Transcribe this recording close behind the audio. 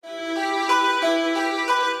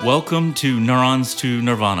Welcome to Neurons to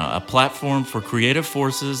Nirvana, a platform for creative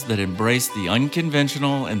forces that embrace the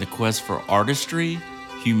unconventional in the quest for artistry,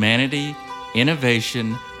 humanity,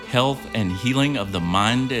 innovation, health, and healing of the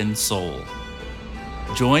mind and soul.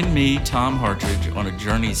 Join me, Tom Hartridge, on a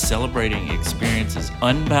journey celebrating experiences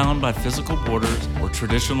unbound by physical borders or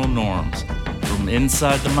traditional norms, from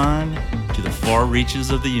inside the mind to the far reaches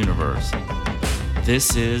of the universe.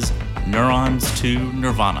 This is Neurons to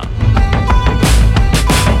Nirvana.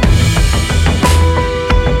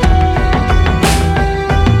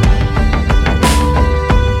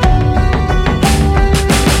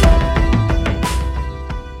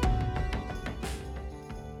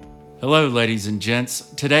 Hello, ladies and gents.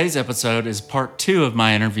 Today's episode is part 2 of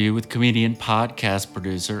my interview with comedian, podcast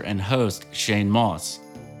producer, and host Shane Moss.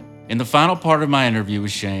 In the final part of my interview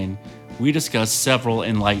with Shane, we discuss several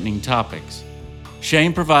enlightening topics.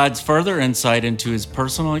 Shane provides further insight into his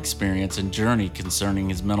personal experience and journey concerning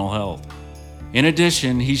his mental health. In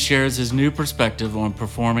addition, he shares his new perspective on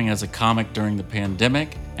performing as a comic during the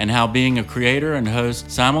pandemic and how being a creator and host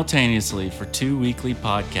simultaneously for 2 weekly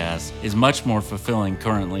podcasts is much more fulfilling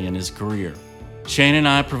currently in his career. Shane and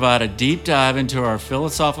I provide a deep dive into our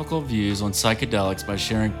philosophical views on psychedelics by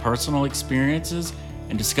sharing personal experiences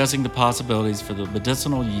and discussing the possibilities for the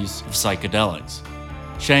medicinal use of psychedelics.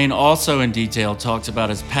 Shane also in detail talks about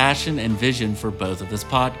his passion and vision for both of his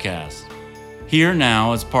podcasts. Here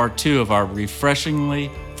now is part 2 of our refreshingly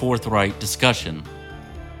forthright discussion.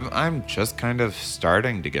 I'm just kind of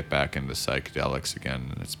starting to get back into psychedelics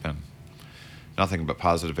again, and it's been nothing but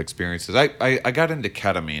positive experiences. I got into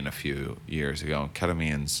ketamine a few years ago.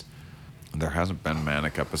 There hasn't been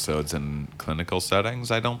manic episodes in clinical settings,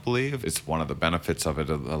 I don't believe. It's one of the benefits of it.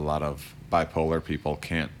 A lot of bipolar people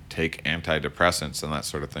can't take antidepressants and that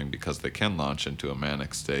sort of thing because they can launch into a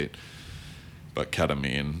manic state. But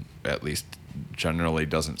ketamine, at least generally,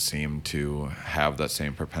 doesn't seem to have that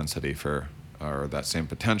same propensity for, or that same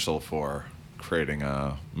potential for creating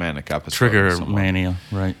a manic episode. Trigger mania,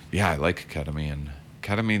 right? Yeah, I like ketamine.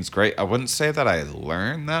 Ketamine's great. I wouldn't say that I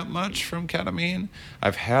learned that much from ketamine.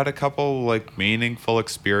 I've had a couple meaningful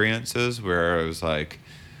experiences where I was like,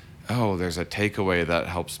 oh, there's a takeaway that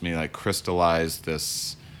helps me crystallize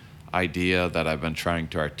this idea that I've been trying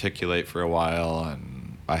to articulate for a while,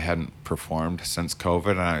 and I hadn't performed since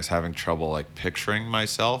COVID, and I was having trouble picturing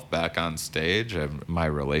myself back on stage. My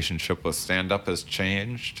relationship with stand-up has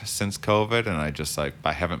changed since COVID, and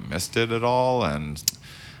I haven't missed it at all, and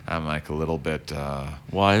I'm a little bit...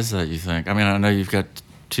 Why is that, you think? I mean, I know you've got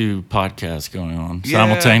 2 podcasts going on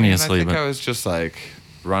simultaneously. I think I was just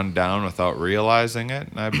run down without realizing it,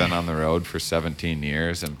 and I've been on the road for 17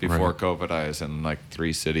 years, and before COVID, I was in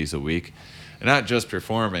 3 cities a week. And not just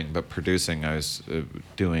performing, but producing. I was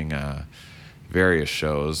doing various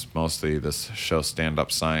shows, mostly this show Stand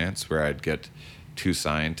Up Science, where I'd get 2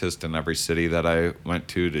 scientists in every city that I went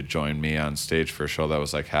to join me on stage for a show that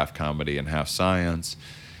was half comedy and half science.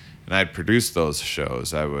 And I'd produce those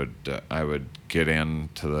shows. I would get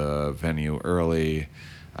into the venue early.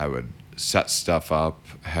 I would set stuff up.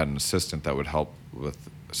 I had an assistant that would help with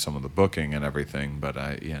some of the booking and everything, but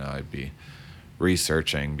I'd be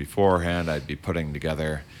researching beforehand. I'd be putting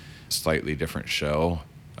together a slightly different show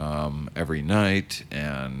every night,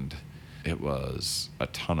 and it was a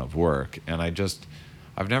ton of work. And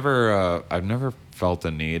I've never felt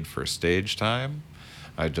a need for stage time.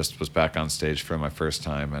 I just was back on stage for my first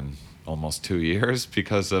time in almost 2 years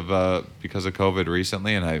because of COVID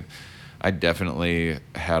recently, and I definitely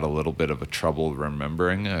had a little bit of a trouble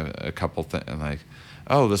remembering a couple things.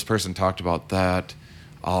 Oh, this person talked about that.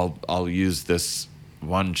 I'll use this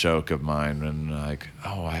one joke of mine, and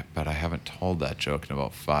but I haven't told that joke in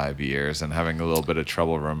about 5 years, and having a little bit of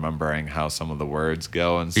trouble remembering how some of the words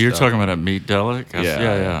go and stuff. You're talking about at Meet Delic?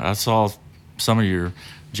 Yeah. I saw some of your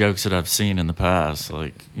jokes that I've seen in the past,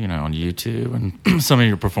 on YouTube, and some of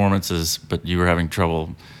your performances, but you were having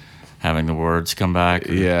trouble having the words come back.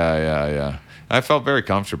 Yeah. I felt very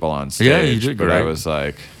comfortable on stage. Yeah, you did great. But I was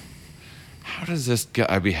like, how does this go?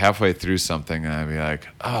 I'd be halfway through something, and I'd be like,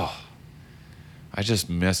 oh, I just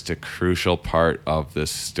missed a crucial part of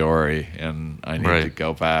this story, and I need to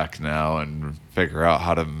go back now and figure out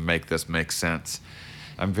how to make this make sense.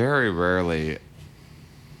 I'm very rarely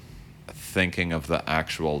thinking of the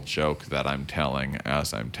actual joke that I'm telling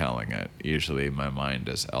as I'm telling it. Usually my mind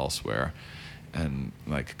is elsewhere and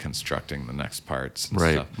constructing the next parts and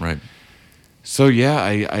stuff. Right. So yeah,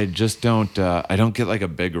 I just don't get a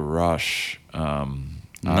big rush. No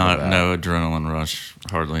adrenaline rush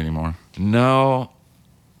hardly anymore. No,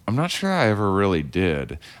 I'm not sure I ever really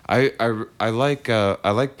did. I like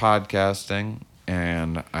podcasting,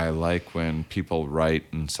 And I like when people write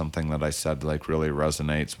and something that I said like really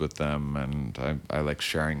resonates with them. And I like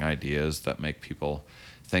sharing ideas that make people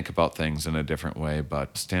think about things in a different way.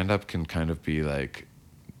 But stand-up can kind of be like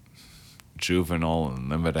juvenile and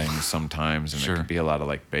limiting sometimes, and Sure. it can be a lot of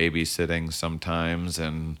like babysitting sometimes.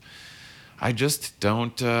 And I just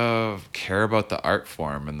don't care about the art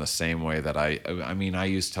form in the same way that I mean, I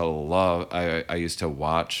used to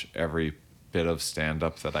watch every bit of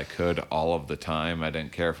stand-up that I could all of the time. I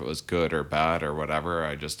didn't care if it was good or bad or whatever.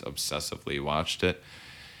 I just obsessively watched it.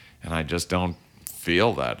 And I just don't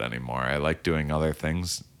feel that anymore. I like doing other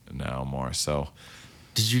things now more. So,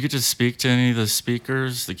 Did you get to speak to any of the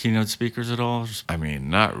speakers, the keynote speakers at all? I mean,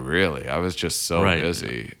 not really. I was just so Right.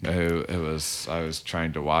 busy. I was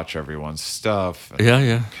trying to watch everyone's stuff and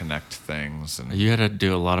Yeah. connect things and You had to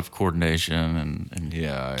do a lot of coordination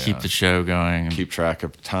and keep the show going. keep track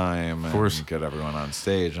of time course. and get everyone on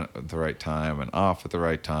stage at the right time and off at the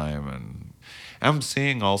right time. And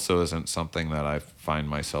emceeing also isn't something that I find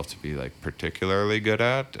myself to be like particularly good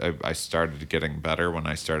at. I started getting better when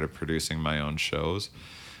I started producing my own shows,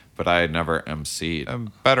 but I had never emceed.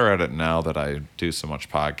 I'm better at it now that I do so much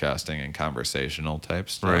podcasting and conversational type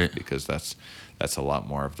stuff, Right. because that's a lot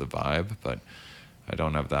more of the vibe, but I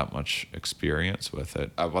don't have that much experience with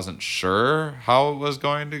it. I wasn't sure how it was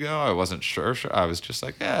going to go. I wasn't sure. I was just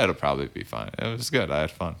like, yeah, it'll probably be fine. It was good. I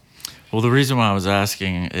had fun. Well, the reason why I was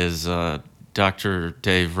asking is Dr.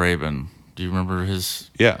 Dave Rabin. Do you remember his?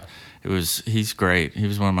 Yeah. He's great. He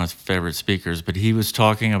was one of my favorite speakers, but he was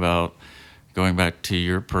talking about going back to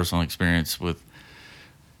your personal experience with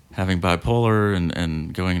having bipolar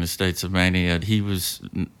and going into states of mania. He was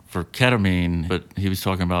for ketamine, but he was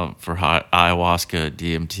talking about for ayahuasca,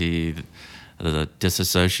 DMT, the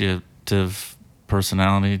dissociative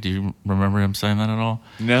personality. Do you remember him saying that at all?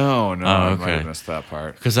 No, Oh, I might okay. have missed that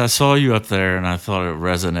part. Because I saw you up there and I thought it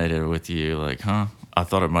resonated with you. Like, huh? I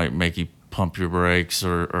thought it might make you pump your brakes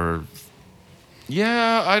or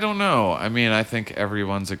Yeah, I don't know. I mean, I think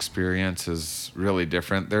everyone's experience is really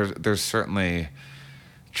different. There's certainly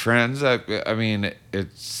trends. I mean,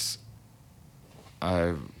 it's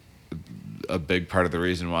a big part of the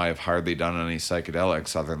reason why I've hardly done any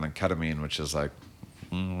psychedelics other than ketamine, which is like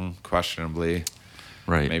questionably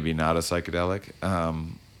right. maybe not a psychedelic.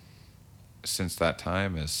 Since that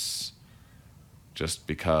time is just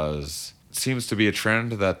because it seems to be a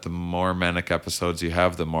trend that the more manic episodes you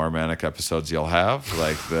have, the more manic episodes you'll have.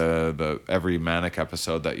 Like the every manic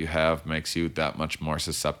episode that you have makes you that much more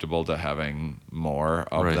susceptible to having more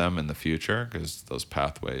of Right. them in the future, because those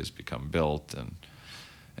pathways become built and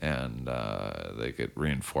they get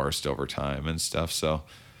reinforced over time and stuff. So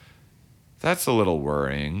that's a little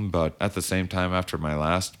worrying, but at the same time, after my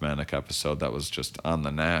last manic episode that was just on the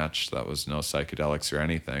natch, that was no psychedelics or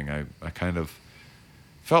anything, I kind of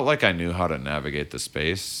felt like I knew how to navigate the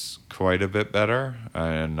space quite a bit better,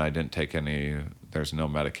 and I didn't take there's no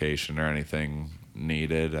medication or anything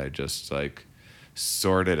needed. I just like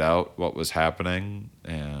sorted out what was happening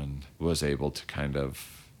and was able to kind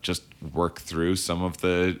of just work through some of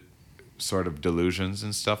the sort of delusions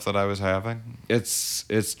and stuff that I was having. It's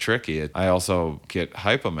tricky. I also get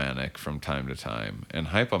hypomanic from time to time, and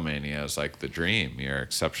hypomania is like the dream. You're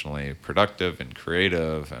exceptionally productive and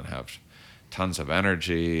creative and have tons of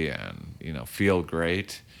energy and feel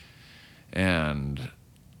great, and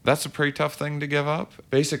that's a pretty tough thing to give up.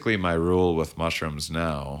 Basically, my rule with mushrooms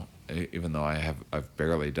now, even though I've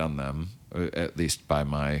barely done them, at least by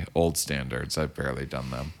my old standards, I've barely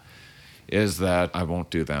done them, is that I won't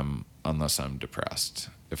do them unless I'm depressed.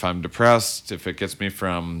 If I'm depressed, if it gets me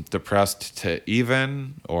from depressed to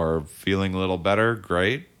even or feeling a little better,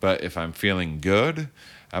 great. But if I'm feeling good,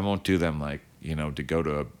 I won't do them like, to go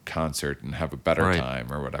to a concert and have a better Right.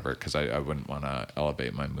 time or whatever, because I wouldn't want to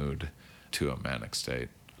elevate my mood to a manic state.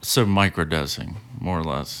 So microdosing, more or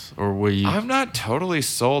less, or will you? I'm not totally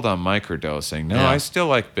sold on microdosing. No, Yeah. I still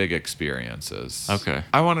like big experiences. Okay.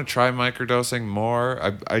 I want to try microdosing more.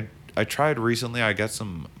 I tried recently. I got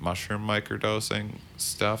some mushroom microdosing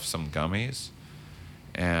stuff, some gummies,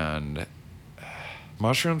 and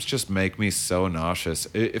mushrooms just make me so nauseous.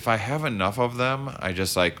 If I have enough of them, I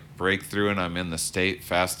just like break through and I'm in the state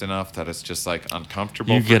fast enough that it's just like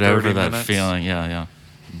uncomfortable. You for get 30 over that minutes. feeling, yeah.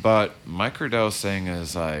 But microdosing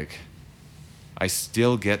is like, I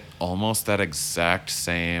still get almost that exact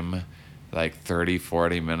same like 30,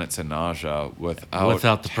 40 minutes of nausea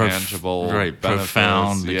without the tangible benefits.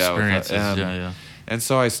 profound Yeah, experiences. and, Yeah. And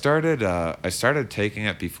so I started taking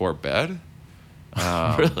it before bed.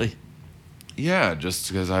 Really? Yeah, just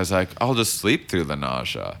because I was like, I'll just sleep through the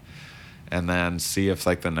nausea and then see if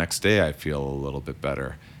like the next day I feel a little bit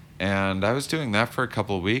better. And I was doing that for a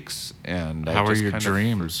couple of weeks. And How I were just your kind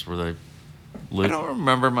dreams? Were they I don't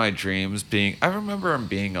remember my dreams being. I remember them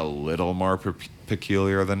being a little more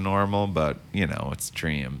peculiar than normal, but it's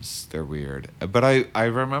dreams. They're weird. But I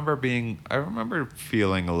remember being. I remember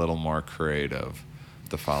feeling a little more creative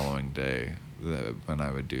the following day when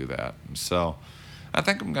I would do that. So I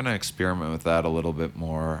think I'm gonna experiment with that a little bit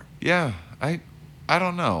more. Yeah, I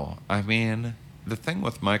don't know. I mean, the thing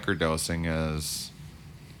with microdosing is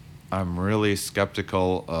I'm really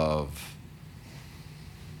skeptical of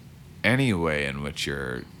any way in which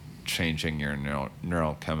you're changing your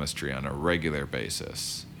neural chemistry on a regular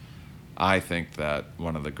basis. I think that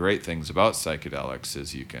one of the great things about psychedelics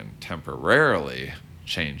is you can temporarily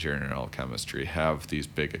change your neural chemistry, have these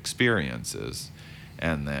big experiences,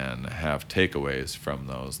 and then have takeaways from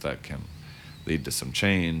those that can lead to some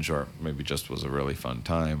change, or maybe just was a really fun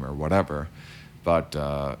time or whatever. But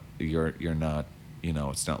you're not,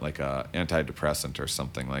 it's not like a antidepressant or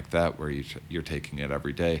something like that where you're taking it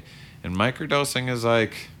every day. And microdosing is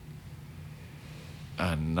like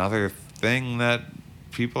another thing that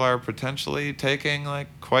people are potentially taking like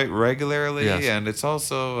quite regularly. Yes. And it's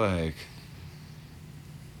also like,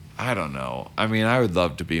 I don't know. I mean, I would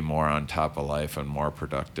love to be more on top of life and more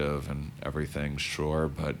productive and everything, sure.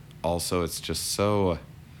 But also it's just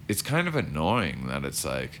it's kind of annoying that it's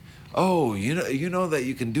like, oh, you know that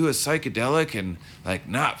you can do a psychedelic and like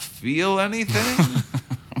not feel anything?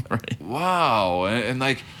 Right. Wow. And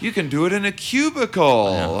like you can do it in a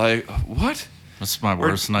cubicle. Yeah. Like what? That's my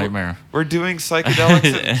worst nightmare. We're doing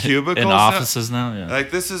psychedelics in cubicles in offices now. Yeah.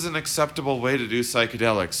 Like this is an acceptable way to do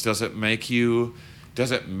psychedelics. Does it make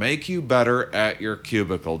you better at your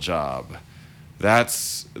cubicle job?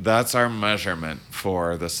 That's our measurement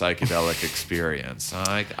for the psychedelic experience.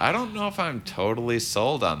 Like, I don't know if I'm totally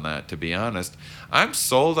sold on that, to be honest. I'm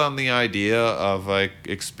sold on the idea of like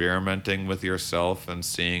experimenting with yourself and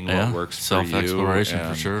seeing what works for you. Self-exploration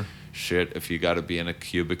for sure. Shit, if you got to be in a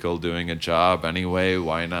cubicle doing a job anyway,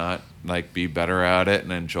 why not like be better at it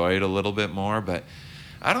and enjoy it a little bit more? But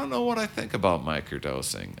I don't know what I think about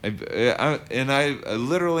microdosing. I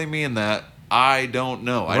literally mean that. I don't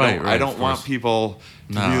know. I don't want people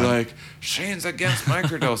to be like, Shane's against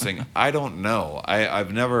microdosing. I don't know.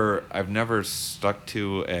 I've never stuck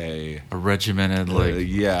to a regimented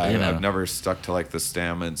I've never stuck to like the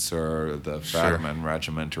Stamets or the Fadiman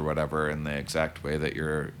regiment or whatever in the exact way that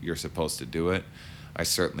you're supposed to do it. I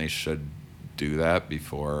certainly should do that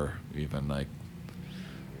before even like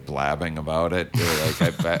blabbing about it.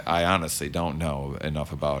 Like I honestly don't know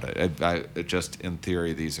enough about it. It just in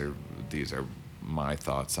theory these are my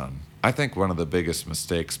thoughts on. I think one of the biggest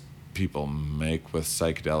mistakes people make with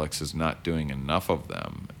psychedelics is not doing enough of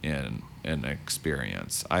them in an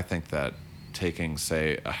experience. I think that taking,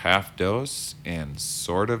 say, a half dose and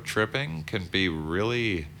sort of tripping can be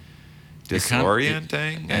really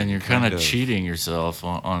disorienting. And you're kind of cheating yourself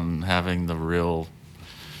on having the real...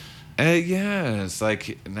 Yeah, it's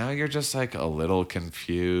like now you're just like a little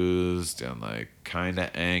confused and like kind of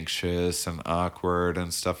anxious and awkward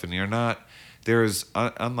and stuff, and you're not. There's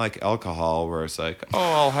unlike alcohol where it's like, oh,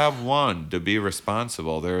 I'll have one to be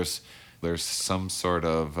responsible. There's some sort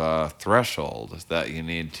of threshold that you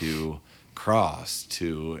need to cross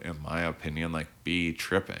to, in my opinion, like be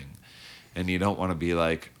tripping, and you don't want to be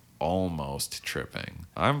like almost tripping.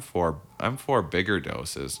 I'm for bigger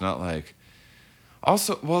doses, not like.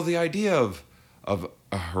 Also, well, the idea of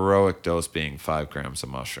a heroic dose being 5 grams of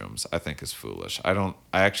mushrooms, I think is foolish. I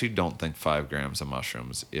actually don't think 5 grams of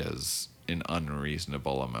mushrooms is an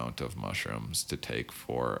unreasonable amount of mushrooms to take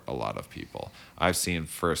for a lot of people. I've seen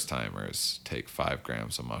first-timers take 5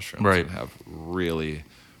 grams of mushrooms and have really,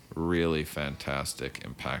 really fantastic,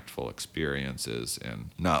 impactful experiences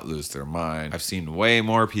and not lose their mind. I've seen way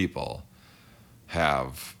more people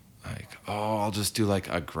have like, oh, I'll just do like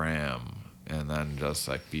a gram and then just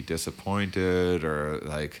like be disappointed or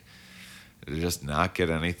like just not get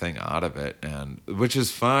anything out of it, and which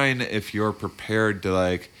is fine if you're prepared to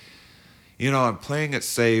like, I'm playing it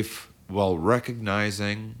safe while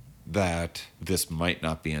recognizing that this might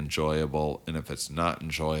not be enjoyable, and if it's not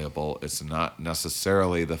enjoyable, it's not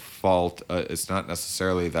necessarily the fault. It's not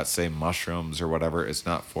necessarily that, say, mushrooms or whatever. It's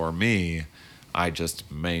not for me. I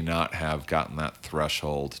just may not have gotten that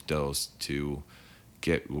threshold dose to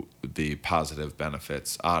get the positive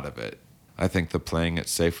benefits out of it. I think the playing it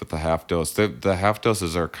safe with the half dose, the half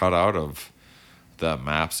doses are cut out of the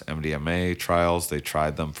MAPS MDMA trials. They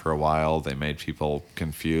tried them for a while. They made people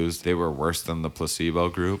confused. They were worse than the placebo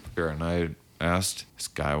group. And I asked this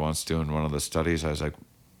guy once doing one of the studies, I was like,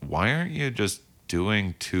 why aren't you just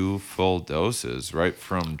doing 2 full doses right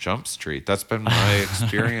from Jump Street. That's been my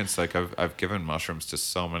experience. Like I've given mushrooms to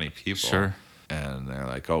so many people. Sure. And they're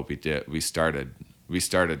like, "Oh, we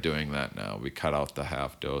started doing that now. We cut out the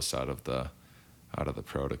half dose out of the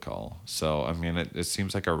protocol." So, I mean, it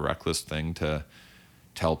seems like a reckless thing to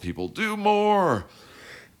tell people do more.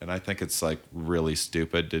 And I think it's like really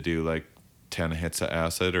stupid to do like 10 hits of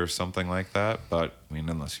acid or something like that. But I mean,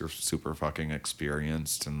 unless you're super fucking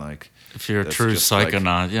experienced and like, If you're a that's true just, like,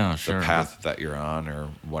 psychonaut, yeah, sure. the path that you're on or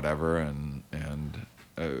whatever,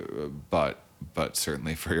 but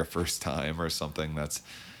certainly for your first time or something, that's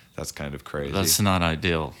kind of crazy. That's not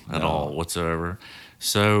ideal at No. all whatsoever.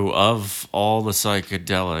 So, of all the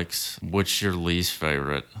psychedelics, what's your least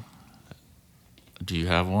favorite? Do you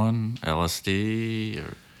have one? LSD?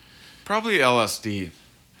 Or Probably LSD.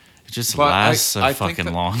 it just But lasts so I think fucking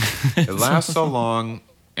that long. It lasts so long,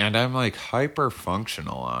 and I'm like hyper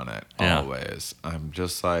functional on it Yeah. always. I'm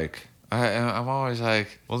just like I'm always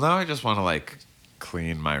like, well, now I just want to like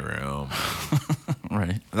clean my room. Right.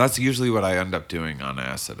 And that's usually what I end up doing on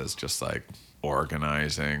acid, is just like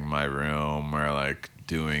organizing my room or like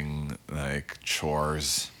doing like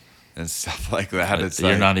chores and stuff like that. It's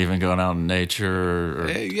You're like, not even going out in nature.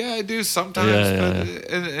 Or, yeah, I do sometimes, Yeah,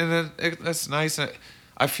 but and it's nice.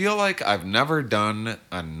 I feel like I've never done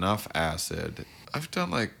enough acid. I've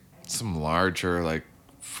done like some larger, like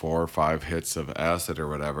 4 or 5 hits of acid or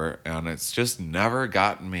whatever, and it's just never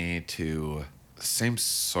gotten me to the same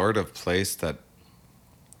sort of place that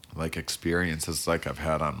like experiences like I've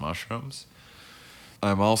had on mushrooms.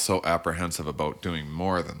 I'm also apprehensive about doing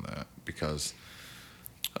more than that because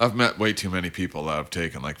I've met way too many people that have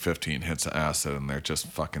taken like 15 hits of acid and they're just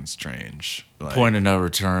fucking strange. Like, point of no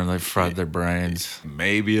return. They've fried their brains.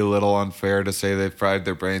 maybe a little unfair to say they've fried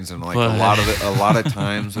their brains, and like But- a lot of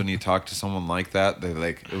times when you talk to someone like that, they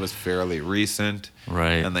like it was fairly recent,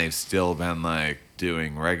 Right. and they've still been like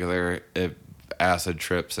doing regular acid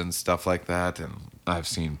trips and stuff like that. And I've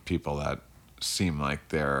seen people that seem like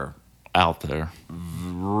they're Out there.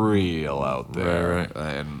 real out there,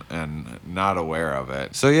 Right, and not aware of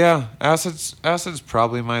it. So yeah, acid's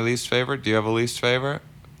probably my least favorite. Do you have a least favorite?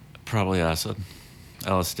 Probably acid.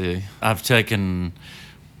 LSD. I've taken,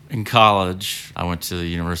 in college, I went to the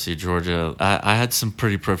University of Georgia. I had some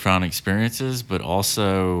pretty profound experiences, but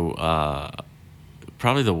also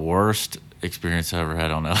probably the worst experience I ever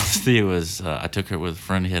had on LSD was I took it with a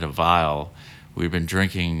friend. He had a vial. We'd been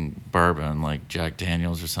drinking bourbon, like Jack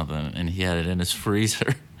Daniels or something, and he had it in his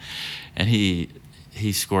freezer. And he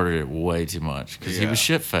squirted it way too much because he was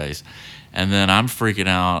Yeah. shit-faced. And then I'm freaking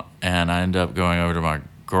out, and I end up going over to my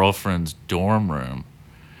girlfriend's dorm room.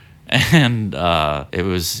 And it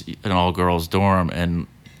was an all-girls dorm, and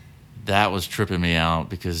that was tripping me out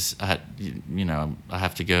because I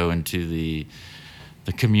have to go into the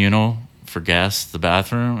communal for guests, the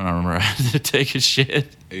bathroom, and I remember I had to take a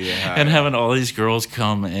shit. Yeah. And having all these girls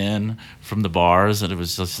come in from the bars, and it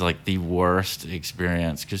was just like the worst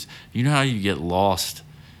experience because you know how you get lost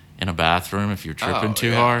in a bathroom if you're tripping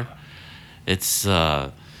too yeah. hard. It's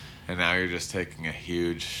And now you're just taking a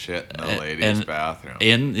huge shit in the ladies' bathroom.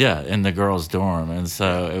 in the girls' dorm, and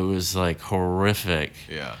so it was like horrific.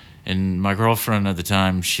 Yeah. And my girlfriend at the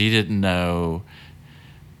time, she didn't know.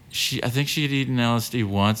 I think she had eaten LSD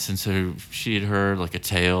once, and so she had heard like a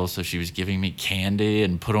tale. So she was giving me candy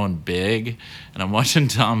and put on Big, and I'm watching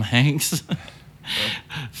Tom Hanks,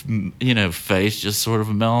 face just sort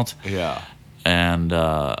of melt. Yeah. And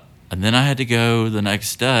then I had to go the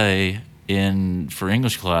next day for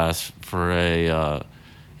English class for a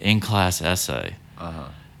in-class essay. Uh-huh.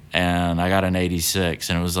 And I got an 86,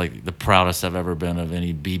 and it was like the proudest I've ever been of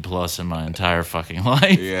any B+ in my entire fucking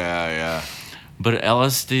life. Yeah. But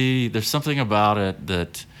LSD, there's something about it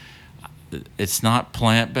that it's not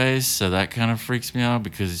plant-based, so that kind of freaks me out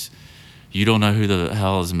because you don't know who the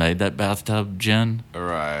hell has made that bathtub gin.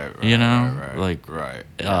 Right. You know? Right. Like,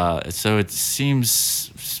 Right. So it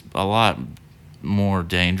seems a lot more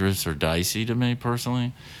dangerous or dicey to me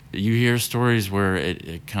personally. You hear stories where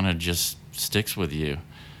it kind of just sticks with you.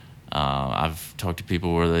 I've talked to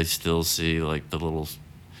people where they still see like the little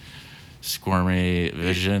squirmy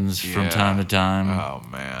visions from time to time. Oh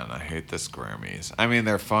man, I hate the squirmies. I mean,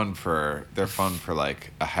 they're fun for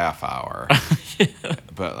like a half hour.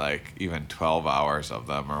 But like even 12 hours of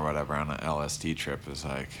them or whatever on an LSD trip is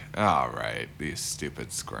like, all right, these stupid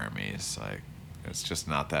squirmies. Like, it's just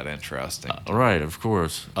not that interesting. Right, of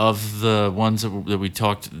course. Of the ones that we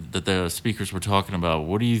talked, that the speakers were talking about,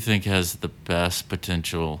 what do you think has the best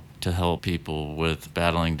potential to help people with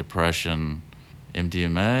battling depression?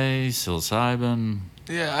 MDMA, psilocybin?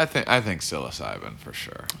 Yeah, I think psilocybin for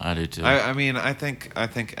sure. I do too. I mean, I think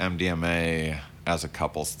MDMA as a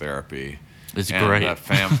couples therapy, It's and great. that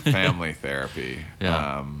family therapy.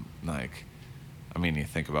 Yeah. Like, I mean, you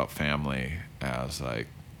think about family as like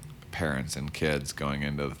parents and kids going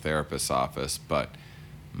into the therapist's office, but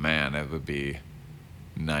man, it would be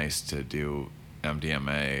nice to do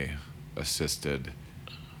MDMA assisted,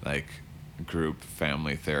 like group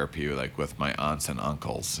family therapy, like with my aunts and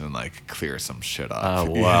uncles, and like clear some shit up.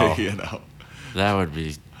 Oh, wow. You know. That would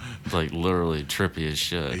be like literally trippy as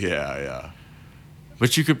shit. Yeah.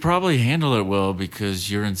 But you could probably handle it well because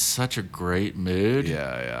you're in such a great mood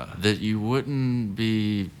Yeah. that you wouldn't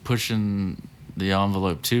be pushing the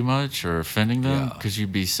envelope too much or offending them Yeah. because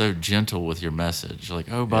you'd be so gentle with your message.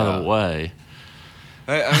 Like, oh, by Yeah. the way.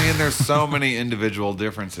 I mean, there's so many individual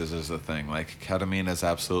differences is the thing. Like, ketamine is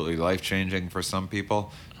absolutely life-changing for some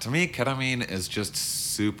people. To me, ketamine is just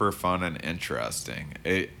super fun and interesting.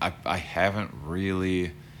 I haven't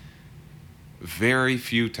really... Very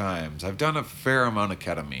few times. I've done a fair amount of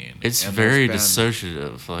ketamine. It's and very there's been-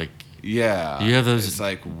 dissociative. Like, Yeah. You have those- It's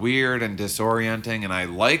like weird and disorienting, and I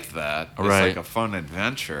liked that. It's Right. like a fun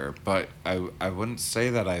adventure, but I wouldn't say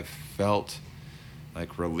that I've felt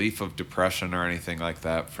like relief of depression or anything like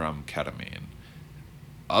that from ketamine.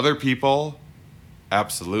 Other people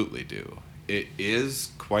absolutely do. It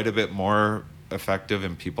is quite a bit more effective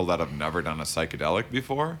in people that have never done a psychedelic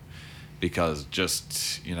before, because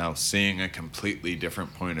just, you know, seeing a completely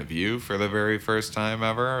different point of view for the very first time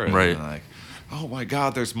ever, and Right. like, oh my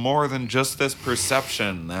God, there's more than just this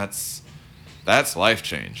perception. That's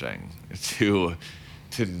life-changing to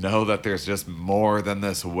know that there's just more than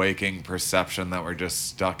this waking perception that we're just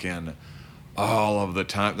stuck in all of the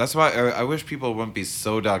time. That's why I wish people wouldn't be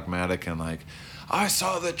so dogmatic and like, I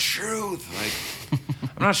saw the truth. Like,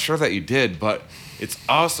 I'm not sure that you did, but it's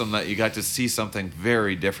awesome that you got to see something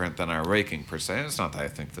very different than our waking perception. It's not that I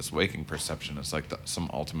think this waking perception is like some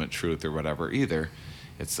ultimate truth or whatever either.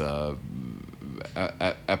 It's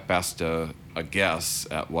at best a guess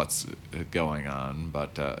at what's going on,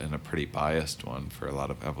 but in a pretty biased one for a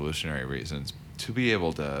lot of evolutionary reasons. To be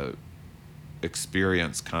able to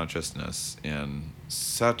experience consciousness in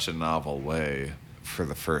such a novel way for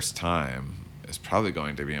the first time is probably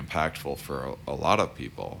going to be impactful for a lot of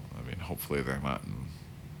people. I mean, hopefully they're not in,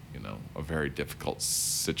 you know, a very difficult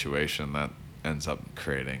situation that ends up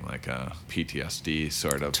creating like a PTSD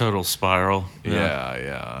sort of. total spiral.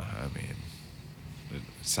 Yeah. I mean, it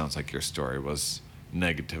sounds like your story was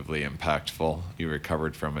negatively impactful. You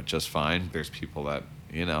recovered from it just fine. There's people that,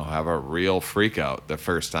 you know, have a real freak out the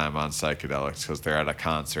first time on psychedelics because they're at a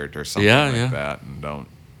concert or something like that and don't,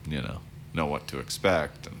 you know what to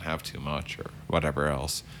expect and have too much or whatever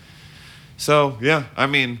else. So, yeah, I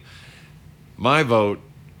mean, my vote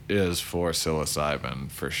is for psilocybin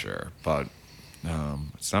for sure, but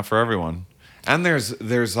it's not for everyone. And there's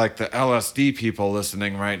like the LSD people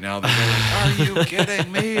listening right now that are like, are you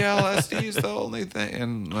kidding me? LSD is the only thing.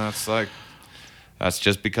 And that's like, that's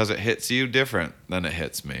just because it hits you different than it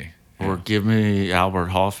hits me. Or give me Albert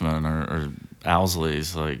Hoffman or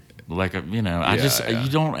Owsley's, you know, Yeah. you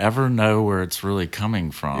don't ever know where it's really coming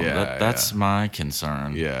from. Yeah, That's my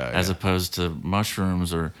concern. As opposed to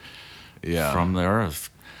mushrooms or from the earth.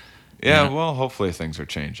 Yeah, well, hopefully things are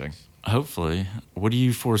changing. Hopefully. What do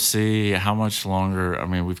you foresee? How much longer? I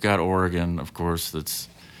mean, we've got Oregon, of course, that's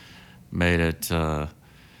made it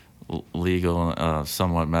legal,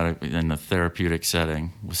 somewhat in the therapeutic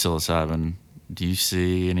setting with psilocybin. Do you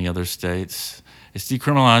see any other states? It's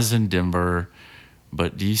decriminalized in Denver,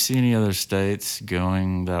 but do you see any other states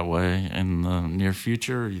going that way in the near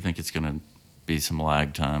future, or do you think it's going to be some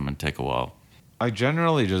lag time and take a while? I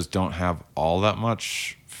generally just don't have all that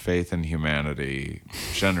much faith in humanity,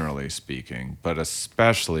 generally speaking, but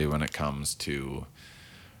especially when it comes to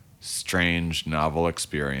strange, novel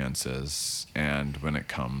experiences and when it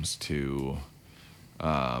comes to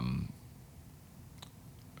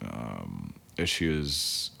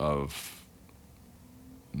issues of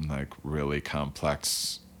like really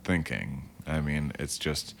complex thinking. I mean, it's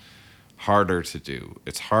just harder to do.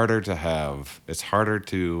 It's harder to have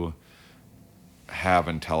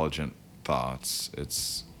intelligent thoughts.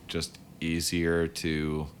 It's just easier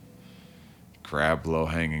to grab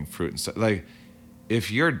low-hanging fruit and stuff. Like,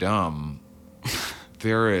 if you're dumb,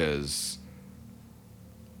 there is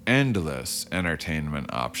endless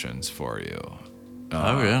entertainment options for you.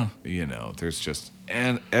 You know, there's just,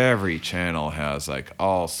 and every channel has like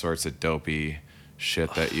all sorts of dopey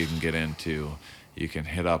shit that you can get into. You can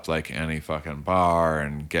hit up like any fucking bar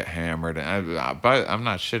and get hammered. But I'm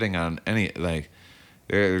not shitting on any, like,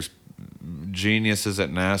 there's geniuses at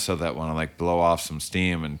NASA that want to like blow off some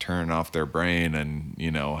steam and turn off their brain and,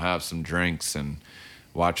 you know, have some drinks and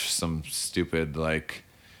watch some stupid like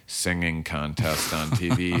singing contest on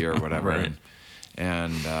TV or whatever. Right.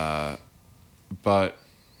 And but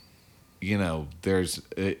you know, there's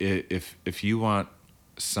if you want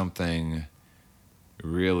something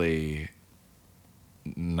really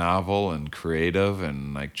novel and creative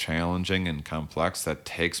and like challenging and complex that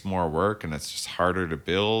takes more work and it's just harder to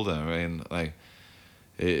build. I mean, like,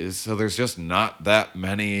 so there's just not that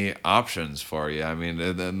many options for you. I mean,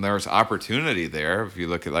 and there's opportunity there. If you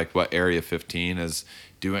look at like what Area 15 is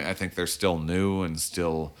doing, I think they're still new and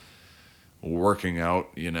still working out,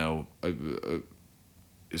 you know,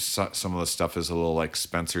 some of the stuff is a little like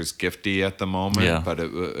Spencer's Gifty at the moment, Yeah. but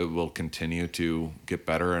it will continue to get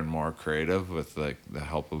better and more creative with like the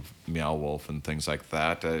help of Meow Wolf and things like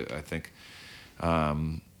that. I think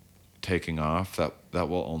taking off that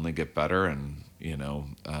will only get better, and you know,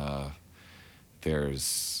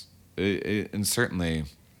 there's and certainly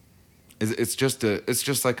it's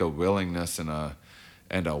just like a willingness and a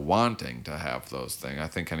wanting to have those things. I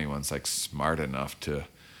think anyone's like smart enough to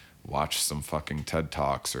watch some fucking TED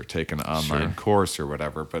Talks or take an online course or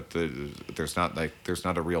whatever, but there's not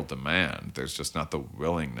a real demand. There's just not the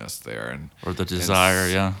willingness there, or the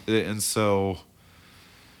desire. And so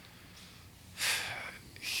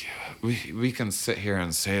we can sit here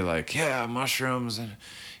and say like, yeah, mushrooms, and you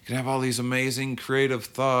can have all these amazing creative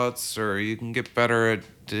thoughts, or you can get better at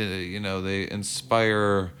you know, they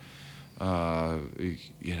inspire you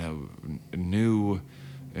know, new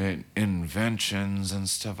inventions and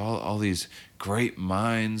stuff, all these great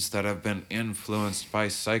minds that have been influenced by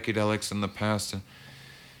psychedelics in the past. And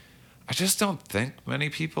I just don't think many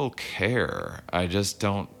people care. I just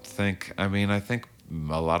don't think, I mean, I think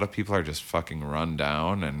a lot of people are just fucking run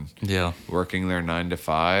down and working their 9 to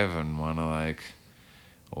 5 and want to like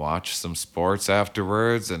watch some sports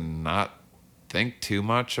afterwards and not think too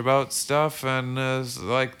much about stuff. And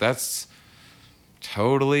like, that's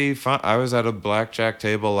totally fine. I was at a blackjack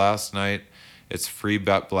table last night. It's free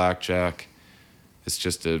bet blackjack. It's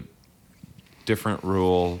just a different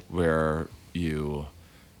rule where you,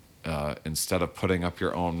 instead of putting up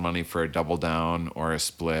your own money for a double down or a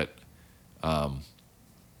split, the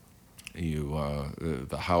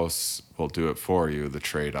house will do it for you. The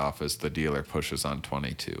trade-off is the dealer pushes on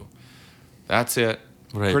 22. That's it.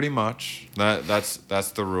 Right. Pretty much. That's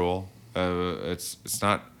the rule. It's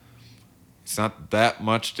not that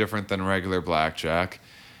much different than regular blackjack.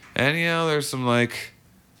 And, you know, there's some, like,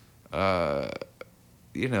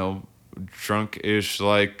 you know, drunk-ish,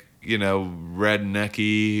 like, you know,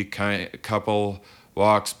 rednecky couple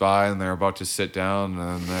walks by and they're about to sit down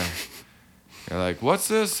and they're like, what's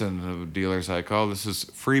this? And the dealer's like, oh, this is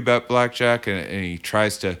free bet blackjack. And he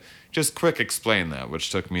tries to just quick explain that,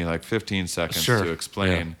 which took me like 15 seconds to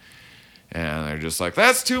explain. Yeah. And they're just like,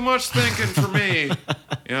 that's too much thinking for me.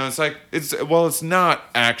 You know, it's like, it's not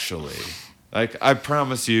actually. Like, I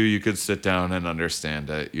promise you could sit down and understand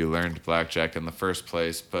it. You learned blackjack in the first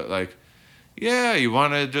place. But, like, yeah, you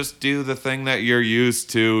want to just do the thing that you're used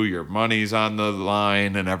to. Your money's on the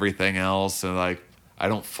line and everything else. And, like, I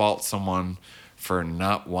don't fault someone for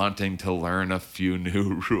not wanting to learn a few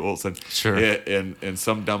new rules in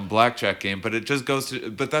some dumb blackjack game. But it just goes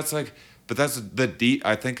to, but that's I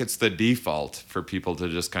think it's the default for people to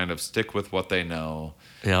just kind of stick with what they know.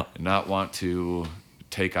 Yeah. And not want to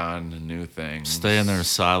take on new things. Stay in their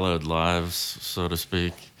siloed lives, so to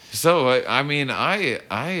speak. So, I mean,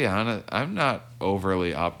 I'm not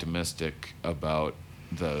overly optimistic about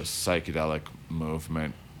the psychedelic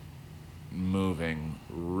movement moving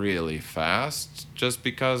really fast, just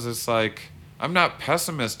because it's like, I'm not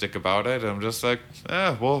pessimistic about it. I'm just like,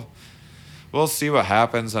 we'll see what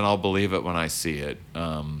happens, and I'll believe it when I see it.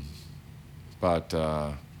 But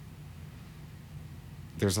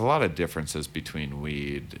there's a lot of differences between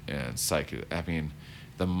weed and I mean,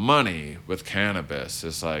 the money with cannabis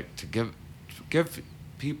is like to give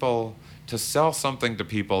people, to sell something to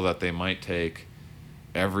people that they might take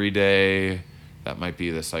every day. That might be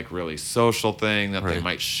this like really social thing that they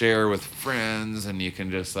might share with friends, and you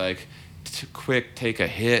can just like quick take a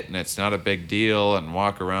hit and it's not a big deal and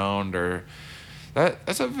walk around, or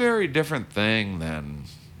that's a very different thing than,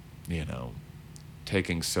 you know,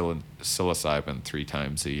 taking psilocybin 3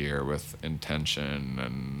 times a year with intention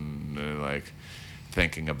and like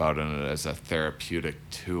thinking about it as a therapeutic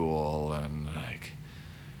tool and like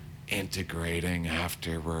integrating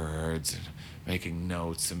afterwards and making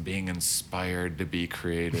notes and being inspired to be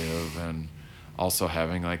creative and also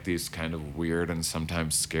having like these kind of weird and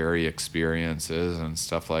sometimes scary experiences and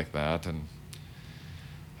stuff like that. And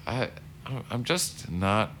I'm just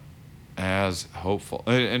not as hopeful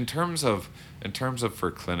in terms of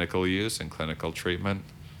for clinical use and clinical treatment.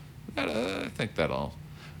 I think that's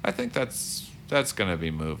going to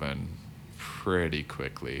be moving pretty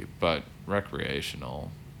quickly, but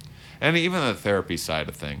recreational and even the therapy side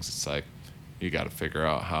of things, it's like you got to figure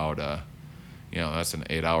out how to, that's an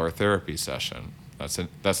 8-hour therapy session.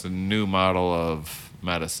 That's a new model of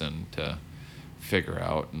medicine to figure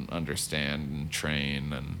out and understand and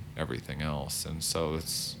train and everything else. And so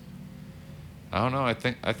I don't know. I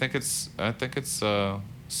think it's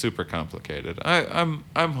super complicated. I'm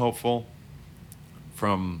hopeful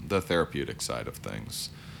from the therapeutic side of things.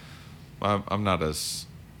 I'm not as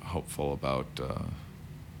hopeful about.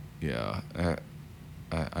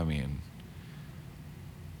 I mean,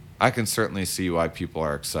 I can certainly see why people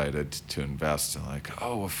are excited to invest in, like,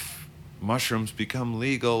 oh, if mushrooms become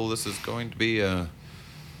legal, this is going to be a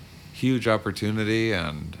huge opportunity,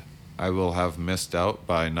 and I will have missed out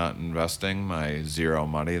by not investing my zero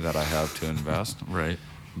money that I have to invest. Right.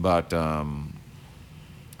 But I'm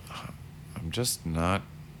just not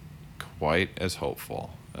quite as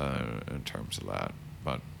hopeful in terms of that.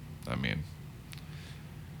 But I mean,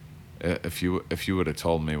 if you would have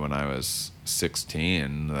told me when I was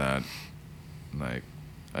 16 that, like,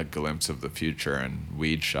 a glimpse of the future and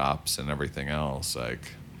weed shops and everything else,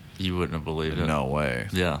 like, you wouldn't have believed it. No way.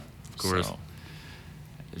 Yeah, of course.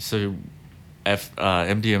 So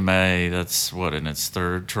MDMA, that's what, in its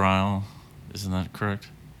third trial? Isn't that correct?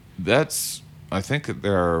 I think that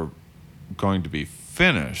they're going to be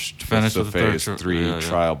finished with the phase 3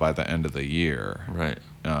 trial by the end of the year. Right.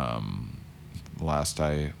 Last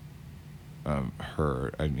I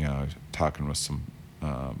heard, I was talking with some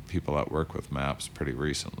people that work with MAPS pretty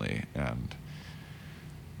recently, and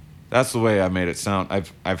that's the way I made it sound.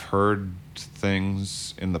 I've heard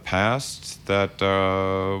things in the past that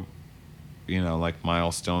like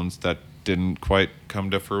milestones that didn't quite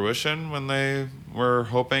come to fruition when they were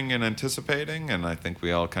hoping and anticipating, and I think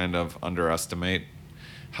we all kind of underestimate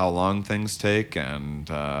how long things take, and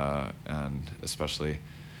especially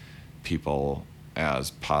people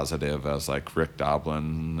as positive as, like, Rick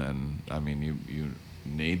Doblin. And I mean, you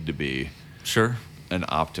need to be sure an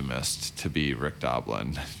optimist to be Rick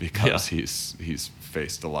Doblin, because he's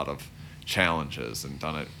faced a lot of challenges and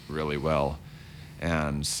done it really well.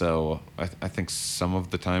 And so I think some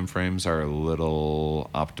of the time frames are a little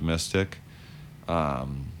optimistic,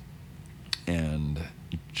 and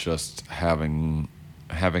just having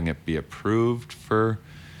it be approved for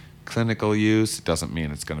clinical use, it doesn't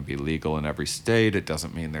mean it's going to be legal in every state. It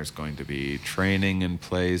doesn't mean there's going to be training in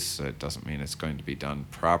place. It doesn't mean it's going to be done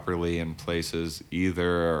properly in places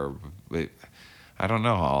either. I don't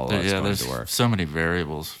know how all that's going to work. So many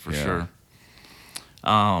variables for sure.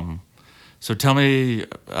 So tell me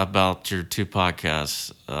about your 2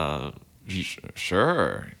 podcasts.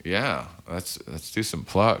 Sure. Yeah. Let's do some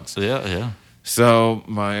plugs. Yeah. So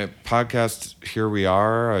my podcast, Here We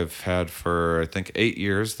Are, I've had for, I think, 8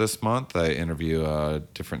 years this month. I interview a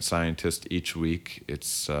different scientist each week.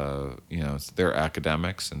 It's, they're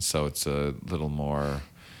academics, and so it's a little more,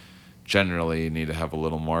 generally you need to have a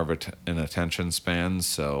little more of an attention span.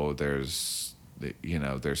 So there's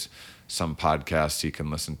some podcasts you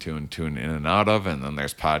can listen to and tune in and out of, and then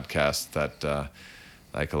there's podcasts that,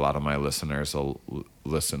 like, a lot of my listeners will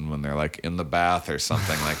listen when they're, like, in the bath or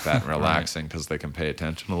something like that and relaxing, because they can pay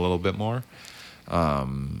attention a little bit more.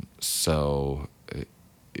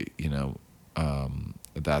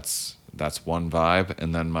 That's one vibe.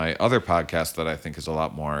 And then my other podcast that I think is a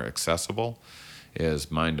lot more accessible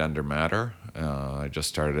is Mind Under Matter. I just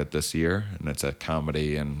started it this year, and it's a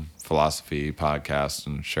comedy and philosophy podcast,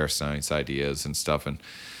 and share science ideas and stuff. And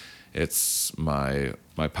it's my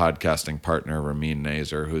podcasting partner, Ramin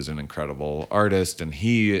Nazer, who's an incredible artist, and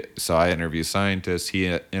so I interview scientists, he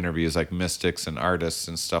interviews, like, mystics and artists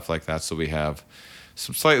and stuff like that. So we have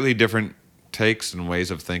some slightly different takes and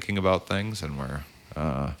ways of thinking about things, and we're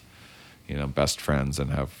best friends,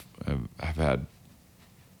 and have had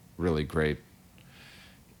really great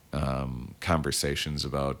conversations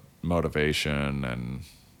about motivation and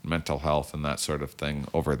mental health and that sort of thing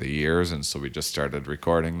over the years. And so we just started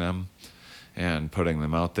recording them and putting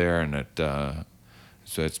them out there, and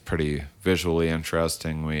so it's pretty visually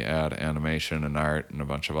interesting. We add animation and art and a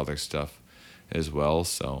bunch of other stuff as well.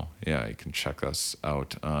 So yeah, you can check us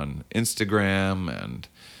out on Instagram and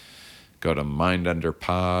go to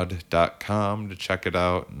mindunderpod.com to check it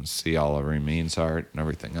out and see all of Ramin's art and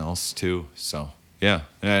everything else too. So yeah,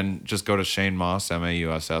 and just go to Shane Mauss,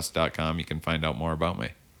 MAUSS.com. You can find out more about me.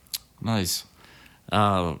 Nice.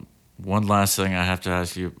 One last thing I have to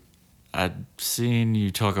ask you. I'd seen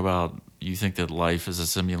you talk about you think that life is a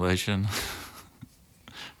simulation,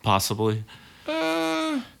 possibly.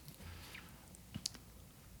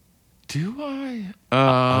 Do I?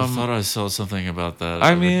 I thought I saw something about that.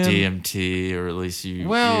 I with mean, DMT, or at least you.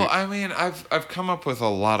 Well, I mean, I've come up with a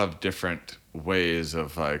lot of different ways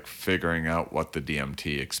of like figuring out what the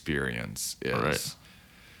DMT experience is.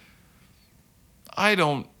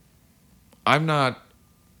 Right. I'm not.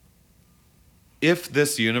 If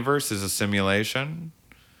this universe is a simulation,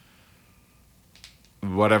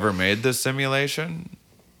 whatever made this simulation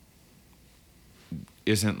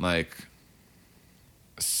isn't like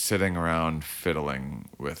sitting around fiddling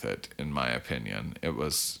with it, in my opinion. It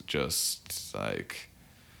was just like,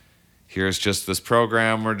 here's just this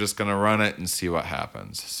program, we're just going to run it and see what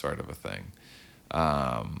happens, sort of a thing.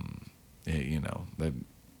 You know,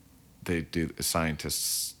 they do,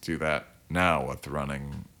 scientists do that now with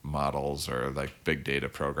running models or like big data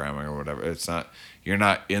programming or whatever. It's not, you're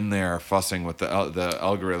not in there fussing with the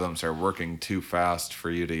algorithms are working too fast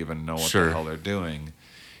for you to even know what the hell they're doing.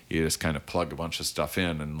 You just kind of plug a bunch of stuff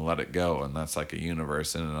in and let it go, and that's like a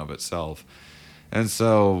universe in and of itself. And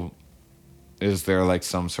so, is there like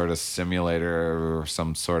some sort of simulator or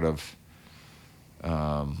some sort of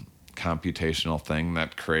computational thing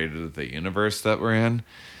that created the universe that we're in?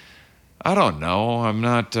 I don't know.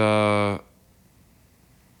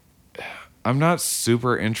 I'm not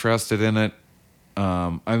super interested in it.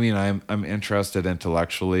 I mean, I'm interested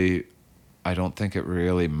intellectually. I don't think it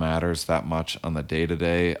really matters that much on the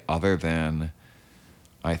day-to-day, other than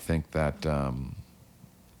I think that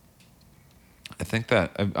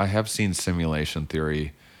I have seen simulation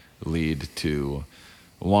theory lead to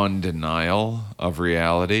one, denial of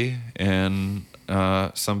reality in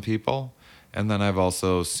some people, and then I've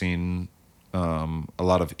also seen a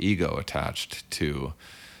lot of ego attached to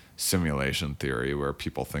simulation theory, where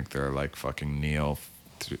people think they're like fucking Neo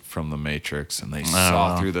from the Matrix, and they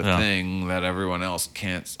saw through the thing that everyone else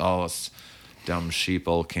can't. All us dumb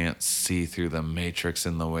sheeple can't see through the Matrix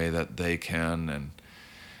in the way that they can,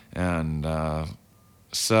 and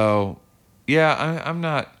so yeah, I'm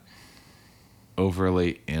not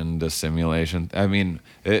overly into simulation. I mean,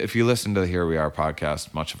 if you listen to the Here We Are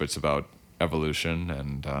podcast, much of it's about evolution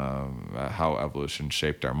and how evolution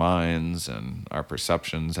shaped our minds and our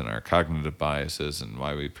perceptions and our cognitive biases and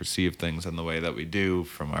why we perceive things in the way that we do,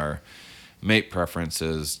 from our mate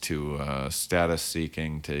preferences to status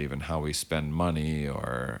seeking to even how we spend money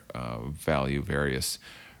or value various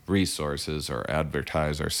resources or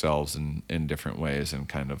advertise ourselves in different ways, and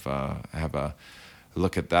kind of have a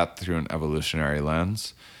look at that through an evolutionary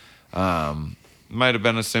lens. Might have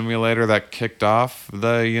been a simulator that kicked off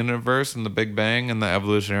the universe and the Big Bang and the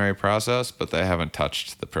evolutionary process, but they haven't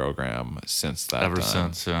touched the program since that Ever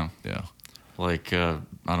time. since, yeah. Yeah. Like, I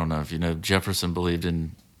don't know if you know, Jefferson believed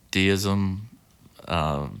in deism.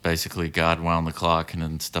 Basically, God wound the clock and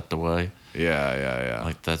then stepped away. Yeah.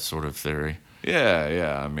 Like that sort of theory.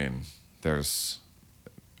 Yeah. I mean, there's,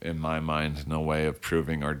 in my mind, no way of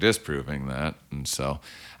proving or disproving that. And so,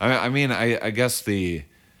 I guess the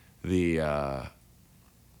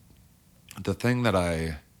thing that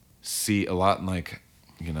I see a lot in, like,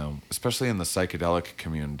 you know, especially in the psychedelic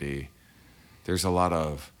community, there's a lot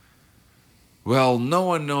of, well, no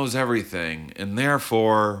one knows everything, and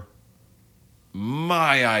therefore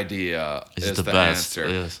my idea is the best answer.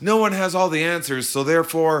 Yes. No one has all the answers, so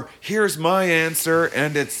therefore here's my answer,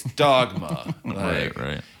 and it's dogma. Like,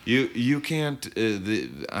 right. You can't.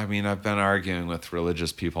 I've been arguing with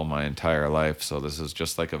religious people my entire life, so this is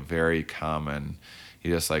just like a very common.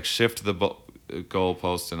 You just like shift the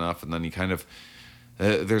goalpost enough, and then you kind of.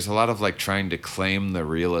 There's a lot of like trying to claim the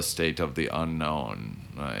real estate of the unknown,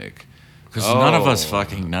 like. Because none of us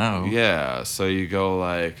fucking know. Yeah, so you go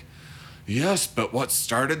like, yes, but what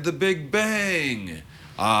started the Big Bang?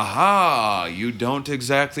 Aha, you don't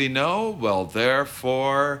exactly know? Well,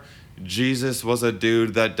 therefore, Jesus was a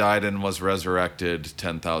dude that died and was resurrected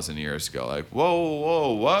 10,000 years ago. Like,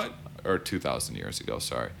 whoa, what? Or 2,000 years ago,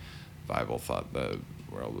 sorry. Bible thought the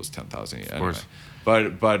world was 10,000 years ago. Anyway.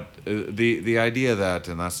 But the idea that,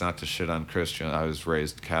 and that's not to shit on Christian, I was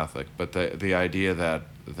raised Catholic, but the idea that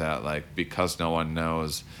like, because no one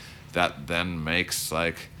knows, that then makes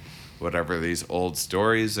like whatever these old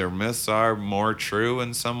stories or myths are more true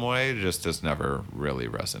in some way, just has never really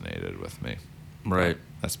resonated with me. Right.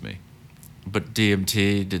 That's me. But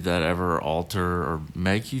DMT, did that ever alter or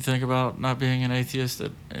make you think about not being an atheist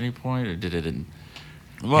at any point, or did it?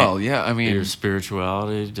 Well, yeah, I mean, your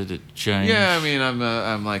spirituality, did it change? Yeah, I mean,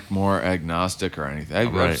 I'm like more agnostic or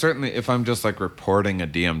anything. I'm certainly, if I'm just like reporting a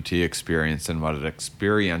DMT experience and what it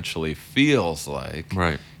experientially feels like,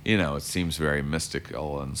 right, it seems very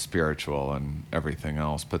mystical and spiritual and everything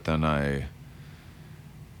else. But then I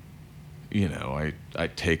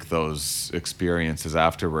take those experiences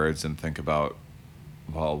afterwards and think about,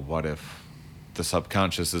 well, what if the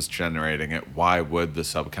subconscious is generating it? Why would the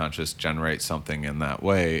subconscious generate something in that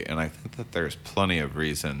way? And I think that there's plenty of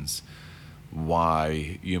reasons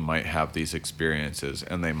why you might have these experiences,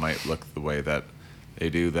 and they might look the way that they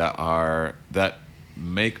do, that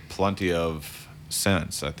make plenty of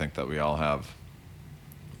sense. I think that we all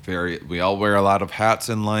wear a lot of hats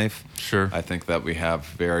in life. Sure. I think that we have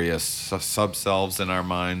various sub-selves in our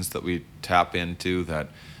minds that we tap into that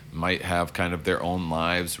might have kind of their own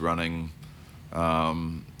lives running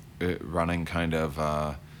kind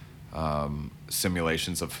of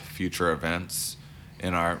simulations of future events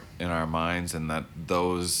in our minds, and that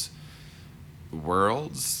those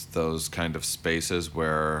worlds, those kind of spaces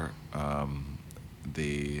where I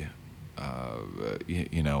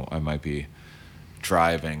might be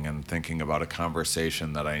driving and thinking about a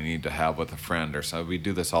conversation that I need to have with a friend or so. We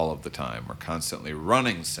do this all of the time. We're constantly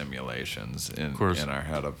running simulations in our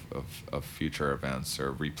head of future events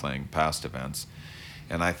or replaying past events.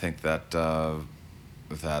 And I think that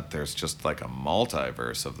that there's just like a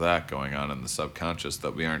multiverse of that going on in the subconscious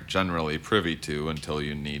that we aren't generally privy to until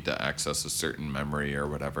you need to access a certain memory or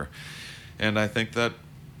whatever. And I think that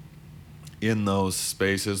in those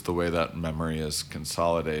spaces, the way that memory is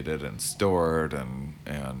consolidated and stored, and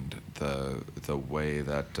the way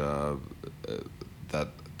that that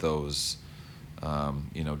those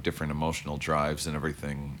different emotional drives and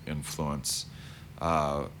everything influence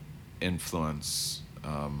our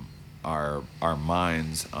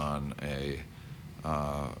minds on a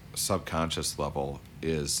subconscious level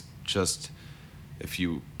is just, if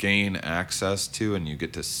you gain access to and you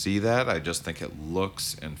get to see that, I just think it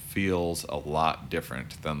looks and feels a lot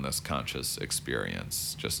different than this conscious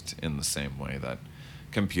experience, just in the same way that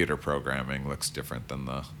computer programming looks different than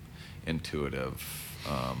the intuitive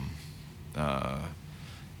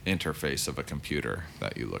interface of a computer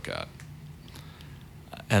that you look at.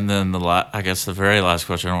 And then I guess the very last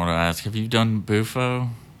question I want to ask, have you done Bufo?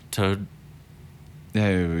 Toad? Yeah,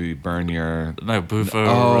 you burn your... No,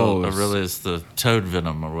 Bufo really is the toad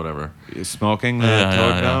venom or whatever. Smoking the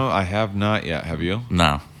toad venom? I have not yet. Have you?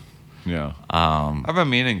 No. Yeah. I've been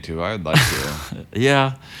meaning to. I would like to.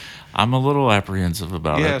 Yeah. I'm a little apprehensive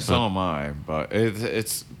about it. Yeah, so am I. But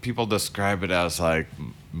it's people describe it as like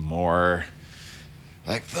more...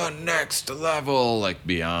 like the next level, like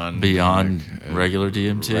beyond regular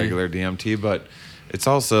DMT. But it's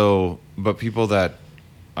also, people that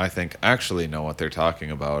I think actually know what they're talking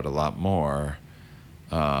about a lot more.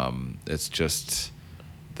 It's just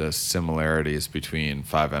the similarities between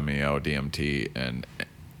 5-MeO DMT and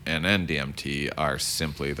NDMT are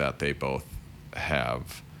simply that they both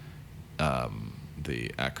have the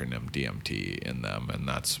acronym DMT in them, and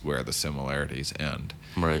that's where the similarities end.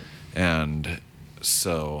 Right. And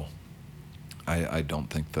so I don't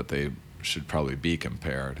think that they should probably be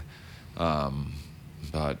compared.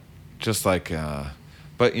 But just like,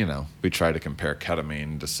 we try to compare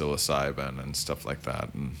ketamine to psilocybin and stuff like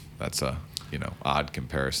that. And that's a, odd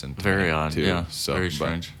comparison. Very odd, too. yeah. So, very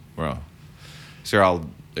strange. Well, these are all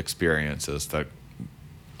experiences that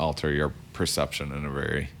alter your perception in a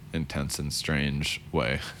very intense and strange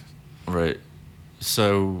way. Right.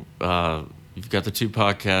 So, you've got the 2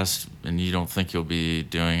 podcasts, and you don't think you'll be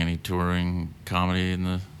doing any touring comedy in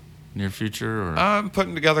the near future? Or? I'm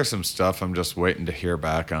putting together some stuff. I'm just waiting to hear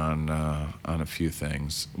back on a few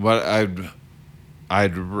things. What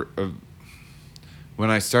when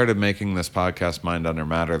I started making this podcast, Mind Under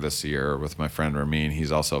Matter, this year with my friend Ramin,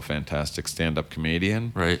 he's also a fantastic stand-up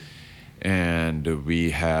comedian. Right. And we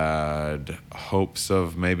had hopes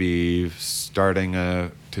of maybe starting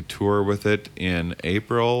to tour with it in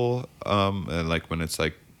April, like when it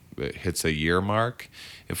hits a year mark.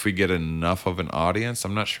 If we get enough of an audience,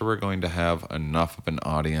 I'm not sure we're going to have enough of an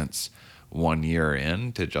audience 1 year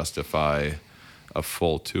in to justify a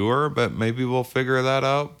full tour, but maybe we'll figure that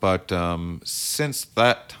out. But since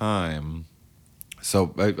that time,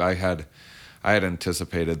 so I had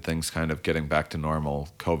anticipated things kind of getting back to normal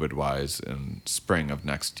COVID-wise in spring of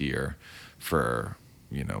next year for,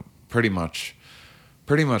 pretty much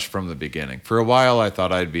from the beginning. For a while, I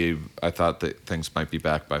thought that things might be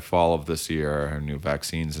back by fall of this year. Our new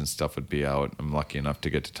vaccines and stuff would be out. I'm lucky enough to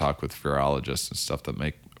get to talk with virologists and stuff that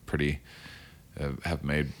have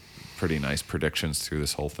made pretty nice predictions through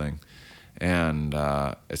this whole thing. And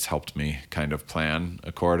it's helped me kind of plan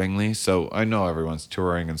accordingly. So I know everyone's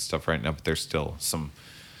touring and stuff right now, but there's still some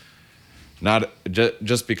not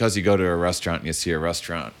just because you go to a restaurant and you see a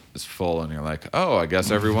restaurant is full and you're like, oh, I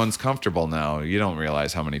guess everyone's comfortable now. You don't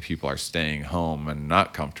realize how many people are staying home and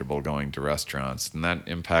not comfortable going to restaurants, and that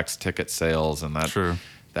impacts ticket sales, and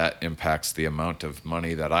that impacts the amount of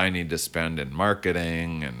money that I need to spend in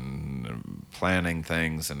marketing and planning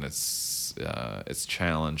things, and it's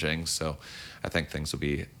challenging. So I think things will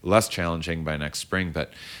be less challenging by next spring.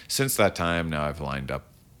 But since that time, now I've lined up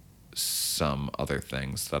some other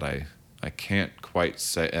things that I can't quite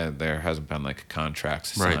say. There hasn't been like a contract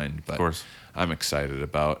signed, but of course. I'm excited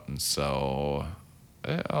about, and so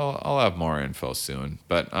I'll have more info soon.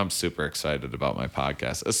 But I'm super excited about my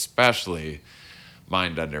podcast, especially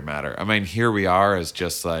Mind Under Matter. I mean, here we are as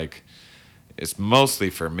just like, it's mostly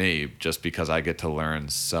for me just because I get to learn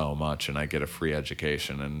so much and I get a free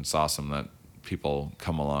education, and it's awesome that people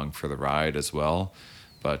come along for the ride as well.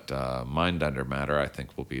 But Mind Under Matter, I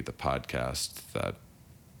think, will be the podcast that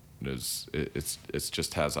it's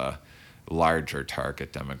just has a larger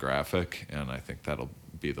target demographic, and I think that'll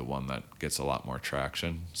be the one that gets a lot more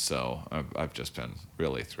traction. So I've just been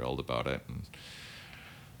really thrilled about it, and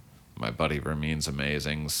my buddy Ramin's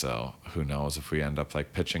amazing. So who knows if we end up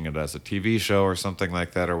like pitching it as a TV show or something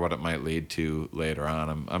like that, or what it might lead to later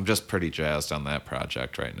on. I'm just pretty jazzed on that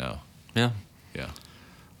project right now. Yeah.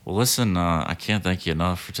 Well, listen, I can't thank you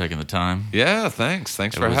enough for taking the time. Yeah, thanks.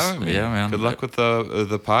 Thanks for having me. Yeah, man. Good luck with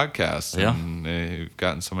the podcast. Yeah. And you've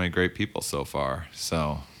gotten so many great people so far.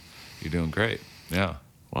 So you're doing great. Yeah.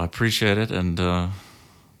 Well, I appreciate it, and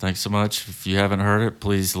thanks so much. If you haven't heard it,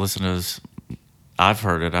 please listen to this. I've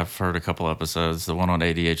heard it. I've heard a couple episodes. The one on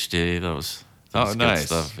ADHD, that was nice. good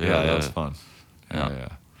stuff. Yeah, that was fun.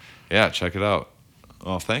 Yeah, check it out.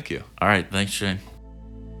 Well, thank you. All right, thanks, Shane.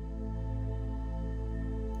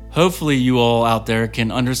 Hopefully you all out there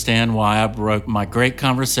can understand why I broke my great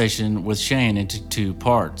conversation with Shane into 2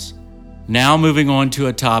 parts. Now moving on to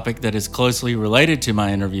a topic that is closely related to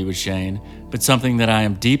my interview with Shane, but something that I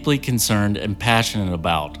am deeply concerned and passionate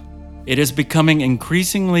about. It is becoming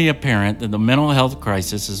increasingly apparent that the mental health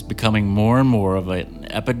crisis is becoming more and more of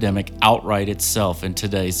an epidemic outright itself in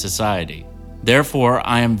today's society. Therefore,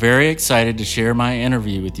 I am very excited to share my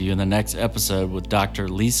interview with you in the next episode with Dr.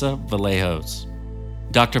 Lisa Vallejos.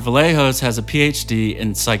 Dr. Vallejos has a PhD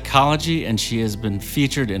in psychology, and she has been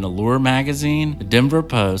featured in Allure Magazine, the Denver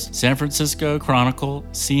Post, San Francisco Chronicle,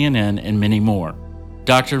 CNN, and many more.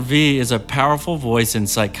 Dr. V is a powerful voice in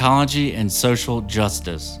psychology and social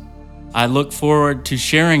justice. I look forward to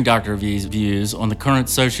sharing Dr. V's views on the current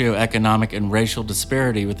socioeconomic and racial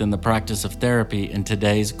disparity within the practice of therapy in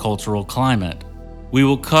today's cultural climate. We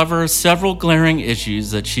will cover several glaring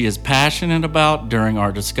issues that she is passionate about during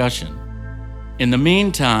our discussion. In the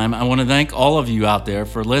meantime, I want to thank all of you out there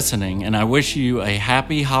for listening, and I wish you a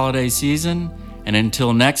happy holiday season. And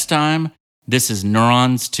until next time, this is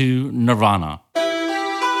Neurons to Nirvana.